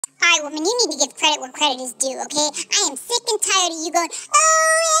Alright, woman, you need to give credit where credit is due, okay? I am sick and tired of you going, oh,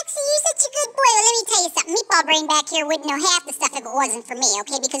 Rexy, you're such a good boy. Well, let me tell you something. Meatball Brain back here wouldn't know half the stuff if it wasn't for me,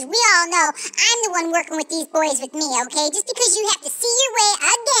 okay? Because we all know I'm the one working with these boys with me, okay? Just because you have to see your way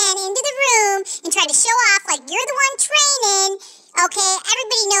again into the room and try to show off like you're the one training, okay?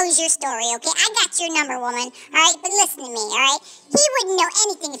 Everybody knows your story, okay? I got your number, woman, alright? But listen to me, alright? He wouldn't know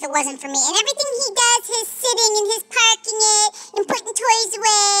anything if it wasn't for me. And everything he does, his sitting and his parking it and putting toys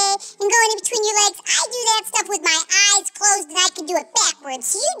away and going in between your legs, I do that stuff with my eyes closed and I can do it backwards.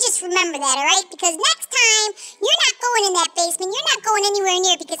 So you just remember that, alright? Because next time, you're not going in that basement. You're not going anywhere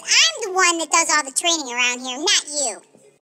near it because I'm the one that does all the training around here, not you.